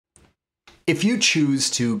if you choose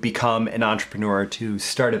to become an entrepreneur, to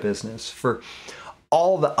start a business, for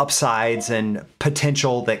all the upsides and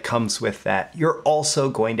potential that comes with that, you're also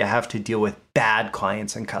going to have to deal with bad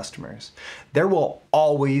clients and customers. There will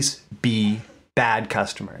always be bad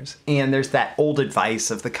customers. And there's that old advice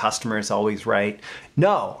of the customer is always right.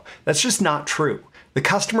 No, that's just not true. The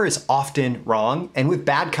customer is often wrong. And with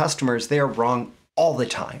bad customers, they are wrong all the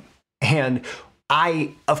time. And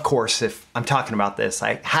I, of course, if I'm talking about this,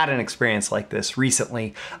 I had an experience like this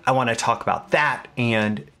recently. I want to talk about that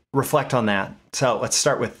and reflect on that. So let's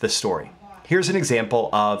start with the story. Here's an example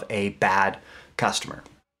of a bad customer.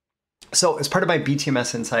 So as part of my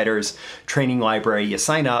BTMS Insiders training library, you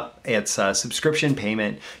sign up, it's a subscription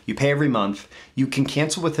payment, you pay every month, you can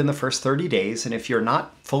cancel within the first 30 days. And if you're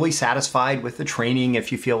not fully satisfied with the training,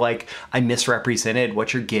 if you feel like I misrepresented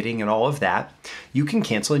what you're getting and all of that, you can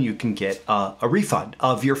cancel and you can get a refund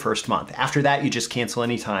of your first month. After that, you just cancel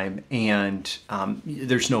anytime and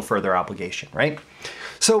there's no further obligation, right?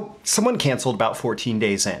 So someone canceled about 14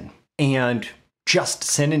 days in and just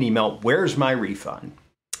sent an email, "Where's my refund?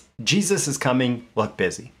 Jesus is coming, look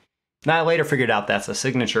busy." Now, I later figured out that's a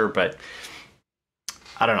signature, but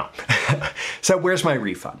I don't know. So where's my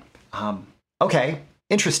refund? Okay,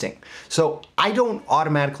 interesting. So I don't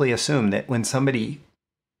automatically assume that when somebody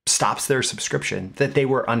stops their subscription that they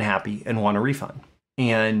were unhappy and want a refund.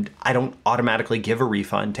 And I don't automatically give a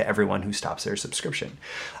refund to everyone who stops their subscription.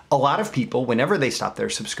 A lot of people, whenever they stop their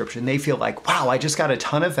subscription, they feel like, wow, I just got a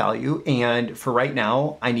ton of value. And for right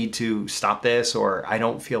now, I need to stop this, or I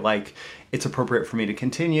don't feel like it's appropriate for me to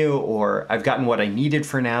continue, or I've gotten what I needed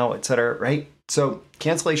for now, et cetera, right? So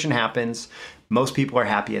cancellation happens. Most people are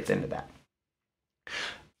happy at the end of that.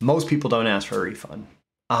 Most people don't ask for a refund.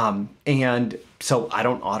 And so I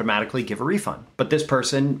don't automatically give a refund. But this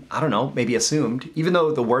person, I don't know, maybe assumed, even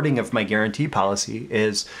though the wording of my guarantee policy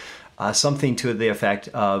is something to the effect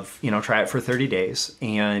of, try it for 30 days.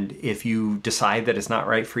 And if you decide that it's not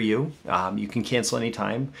right for you, you can cancel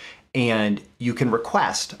anytime. And you can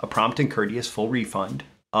request a prompt and courteous full refund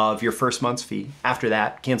of your first month's fee. After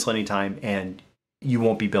that, cancel anytime and you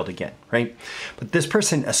won't be billed again, right? But this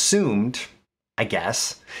person assumed, I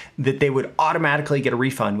guess, that they would automatically get a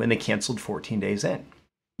refund when they canceled 14 days in.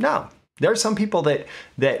 No, there are some people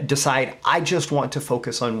that decide, I just want to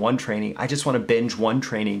focus on one training. I just want to binge one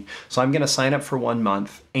training. So I'm going to sign up for 1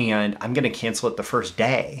 month and I'm going to cancel it the first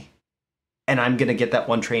day. And I'm going to get that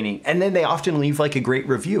one training. And then they often leave like a great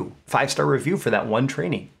review, 5-star review for that one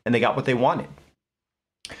training. And they got what they wanted.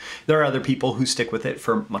 There are other people who stick with it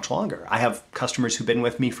for much longer. I have customers who've been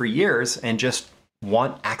with me for years and just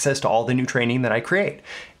want access to all the new training that I create.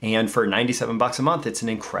 And for $97 a month, it's an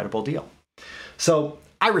incredible deal. So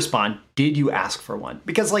I respond, did you ask for one?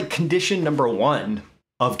 Because like condition number 1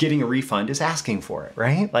 of getting a refund is asking for it,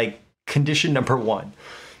 right? Like condition number 1.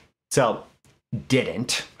 So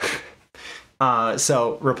didn't.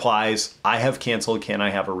 So replies, I have canceled, can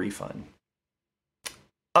I have a refund?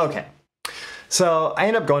 Okay. So I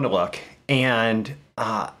end up going to look and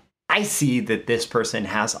I see that this person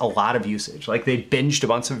has a lot of usage. Like they binged a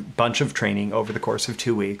bunch of training over the course of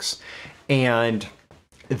 2 weeks, and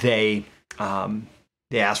they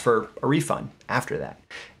asked for a refund after that.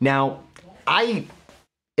 Now, I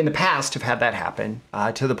in the past have had that happen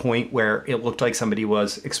to the point where it looked like somebody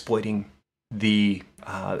was exploiting the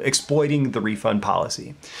refund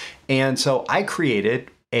policy, and so I created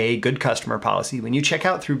a good customer policy. When you check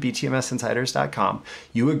out through btmsinsiders.com,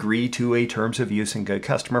 you agree to a terms of use and good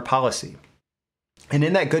customer policy. And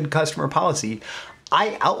in that good customer policy,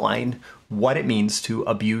 I outline what it means to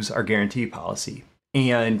abuse our guarantee policy.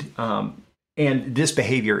 And this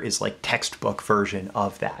behavior is like textbook version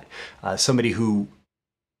of that. Somebody who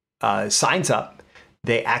signs up,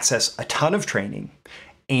 they access a ton of training,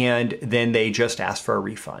 and then they just ask for a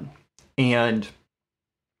refund. And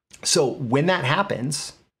so when that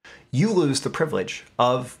happens, you lose the privilege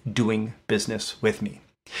of doing business with me.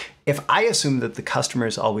 If I assume that the customer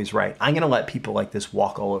is always right, I'm going to let people like this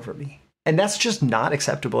walk all over me. And that's just not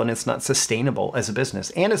acceptable, and it's not sustainable as a business.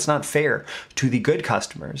 And it's not fair to the good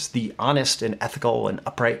customers, the honest and ethical and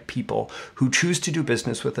upright people who choose to do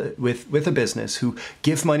business with a business, who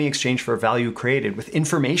give money in exchange for value created. With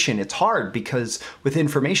information, it's hard because with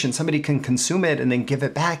information, somebody can consume it and then give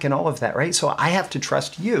it back and all of that, right? So I have to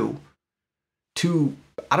trust you to,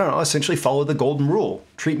 I don't know, essentially follow the golden rule.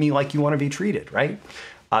 Treat me like you want to be treated, right?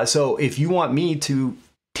 So if you want me to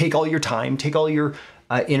take all your time, take all your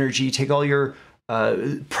energy, take all your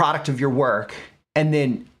product of your work, and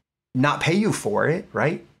then not pay you for it,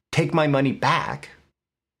 right? Take my money back,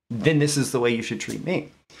 then this is the way you should treat me.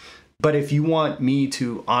 But if you want me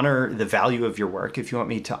to honor the value of your work, if you want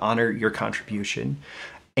me to honor your contribution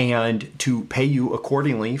and to pay you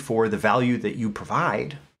accordingly for the value that you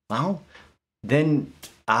provide, well, then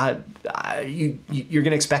you're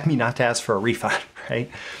going to expect me not to ask for a refund, right?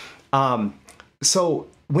 So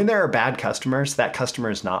when there are bad customers, that customer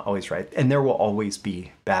is not always right. And there will always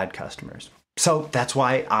be bad customers. So that's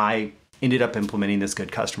why I ended up implementing this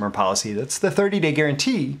good customer policy. That's the 30-day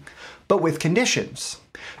guarantee, but with conditions.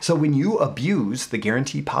 So when you abuse the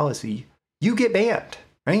guarantee policy, you get banned,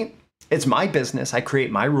 right? It's my business. I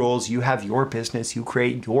create my rules. You have your business. You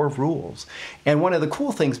create your rules. And one of the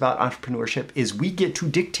cool things about entrepreneurship is we get to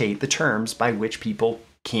dictate the terms by which people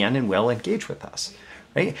can and will engage with us,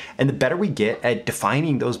 right? And the better we get at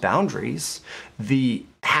defining those boundaries, the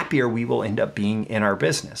happier we will end up being in our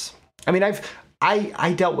business. I mean,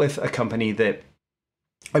 I dealt with a company that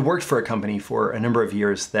I worked for a company for a number of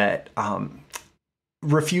years that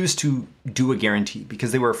refused to do a guarantee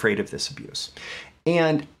because they were afraid of this abuse.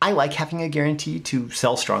 And I like having a guarantee to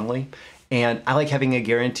sell strongly. And I like having a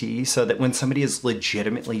guarantee so that when somebody is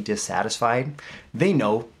legitimately dissatisfied, they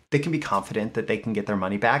know they can be confident that they can get their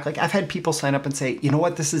money back. Like I've had people sign up and say, you know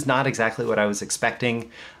what, this is not exactly what I was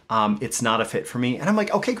expecting. It's not a fit for me. And I'm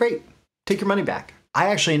like, okay, great. Take your money back. I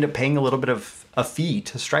actually end up paying a little bit of a fee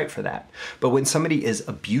to Stripe for that. But when somebody is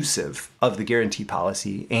abusive of the guarantee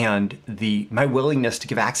policy and my willingness to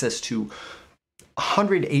give access to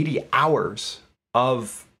 180 hours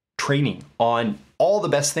of training on all the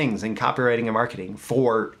best things in copywriting and marketing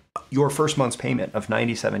for your first month's payment of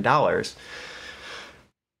 $97,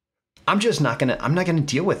 I'm not gonna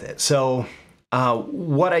deal with it. So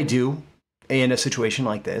what I do in a situation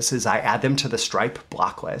like this is I add them to the Stripe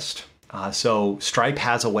block list. So Stripe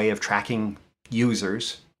has a way of tracking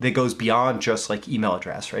users that goes beyond just like email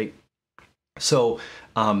address, right? So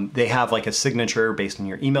they have like a signature based on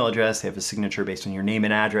your email address. They have a signature based on your name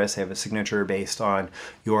and address. They have a signature based on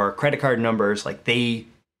your credit card numbers. Like they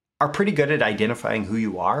are pretty good at identifying who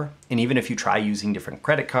you are. And even if you try using different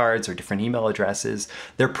credit cards or different email addresses,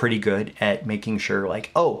 they're pretty good at making sure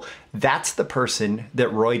like, oh, that's the person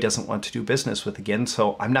that Roy doesn't want to do business with again.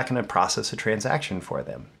 So I'm not going to process a transaction for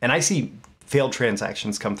them. And I see failed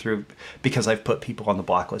transactions come through because I've put people on the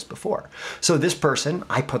block list before. So this person,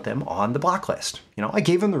 I put them on the block list. You know, I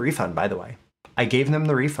gave them the refund, by the way. I gave them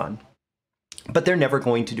the refund. But they're never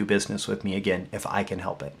going to do business with me again if I can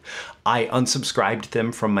help it. I unsubscribed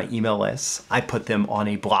them from my email lists. I put them on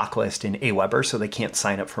a block list in Aweber so they can't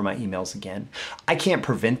sign up for my emails again. I can't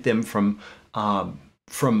prevent them from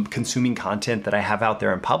consuming content that I have out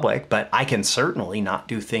there in public, but I can certainly not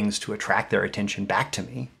do things to attract their attention back to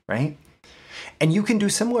me, right? And you can do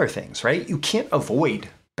similar things, right? You can't avoid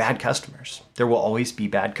bad customers. There will always be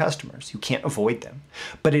bad customers. You can't avoid them.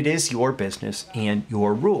 But it is your business and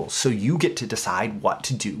your rules. So you get to decide what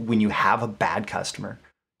to do when you have a bad customer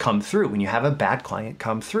come through, when you have a bad client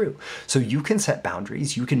come through. So you can set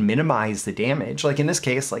boundaries. You can minimize the damage. Like in this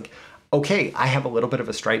case, like, okay, I have a little bit of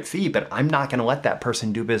a Stripe fee, but I'm not going to let that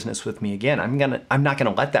person do business with me again. I'm not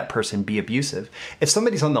going to let that person be abusive. If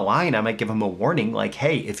somebody's on the line, I might give them a warning like,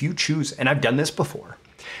 hey, if you choose, and I've done this before.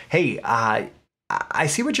 Hey, I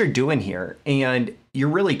see what you're doing here, and you're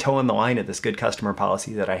really towing the line of this good customer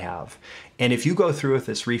policy that I have. And if you go through with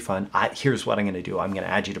this refund, here's what I'm going to do. I'm going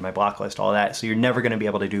to add you to my block list, all that. So you're never going to be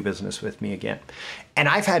able to do business with me again. And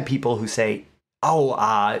I've had people who say,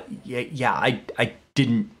 oh, yeah, I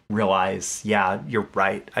didn't realize, yeah, you're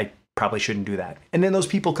right. I probably shouldn't do that. And then those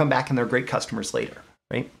people come back and they're great customers later,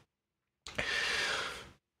 right?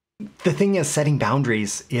 The thing is, setting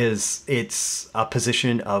boundaries it's a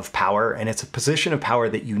position of power, and it's a position of power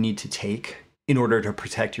that you need to take in order to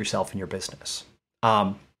protect yourself and your business.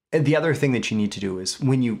 And the other thing that you need to do is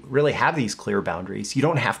when you really have these clear boundaries, you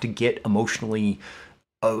don't have to get emotionally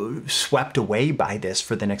swept away by this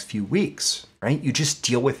for the next few weeks, right? You just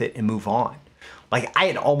deal with it and move on. Like I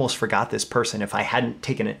had almost forgot this person if I hadn't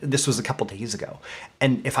taken it. This was a couple days ago.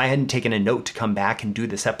 And if I hadn't taken a note to come back and do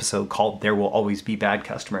this episode called There Will Always Be Bad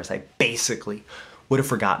Customers, I basically would have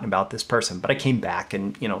forgotten about this person. But I came back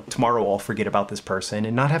and, tomorrow I'll forget about this person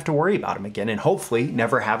and not have to worry about him again and hopefully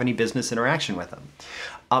never have any business interaction with them.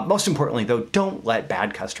 Most importantly, though, don't let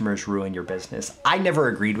bad customers ruin your business. I never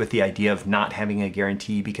agreed with the idea of not having a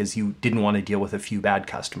guarantee because you didn't want to deal with a few bad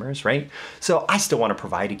customers, right? So I still want to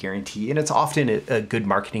provide a guarantee, and it's often a good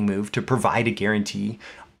marketing move to provide a guarantee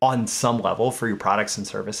on some level for your products and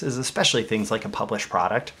services, especially things like a published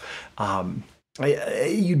product.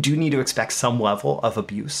 You do need to expect some level of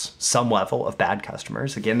abuse, some level of bad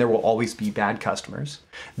customers. Again, there will always be bad customers.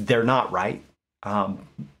 They're not right.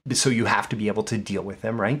 So you have to be able to deal with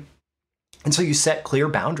them, right? And so you set clear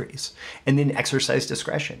boundaries and then exercise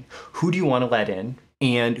discretion. Who do you want to let in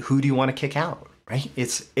and who do you want to kick out, right?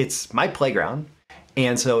 It's my playground.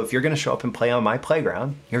 And so if you're going to show up and play on my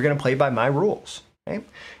playground, you're going to play by my rules, right?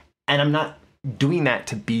 And I'm not doing that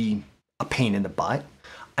to be a pain in the butt.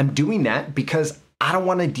 I'm doing that because I don't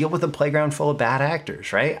want to deal with a playground full of bad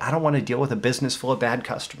actors, right? I don't want to deal with a business full of bad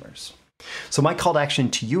customers. So my call to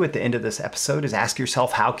action to you at the end of this episode is ask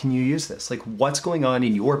yourself, how can you use this? Like, what's going on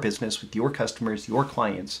in your business with your customers, your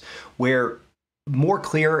clients, where more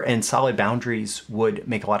clear and solid boundaries would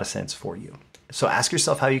make a lot of sense for you. So ask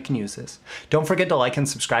yourself how you can use this. Don't forget to like and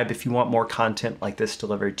subscribe if you want more content like this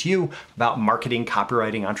delivered to you about marketing,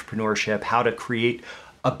 copywriting, entrepreneurship, how to create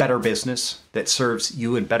a better business that serves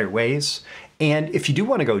you in better ways. And if you do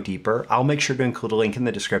want to go deeper, I'll make sure to include a link in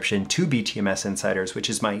the description to BTMS Insiders, which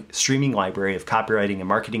is my streaming library of copywriting and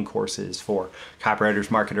marketing courses for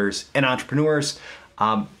copywriters, marketers, and entrepreneurs.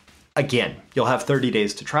 Again, you'll have 30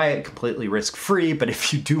 days to try it completely risk-free, but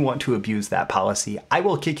if you do want to abuse that policy, I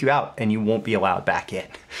will kick you out and you won't be allowed back in.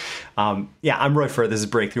 I'm Roy Furr. This is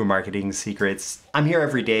Breakthrough Marketing Secrets. I'm here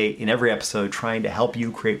every day in every episode trying to help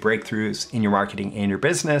you create breakthroughs in your marketing and your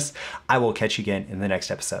business. I will catch you again in the next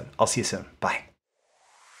episode. I'll see you soon. Bye.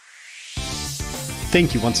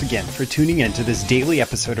 Thank you once again for tuning in to this daily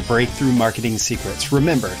episode of Breakthrough Marketing Secrets.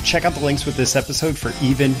 Remember, check out the links with this episode for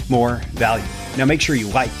even more value. Now make sure you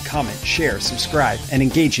like, comment, share, subscribe, and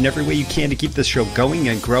engage in every way you can to keep this show going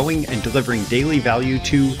and growing and delivering daily value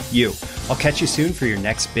to you. I'll catch you soon for your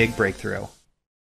next big breakthrough.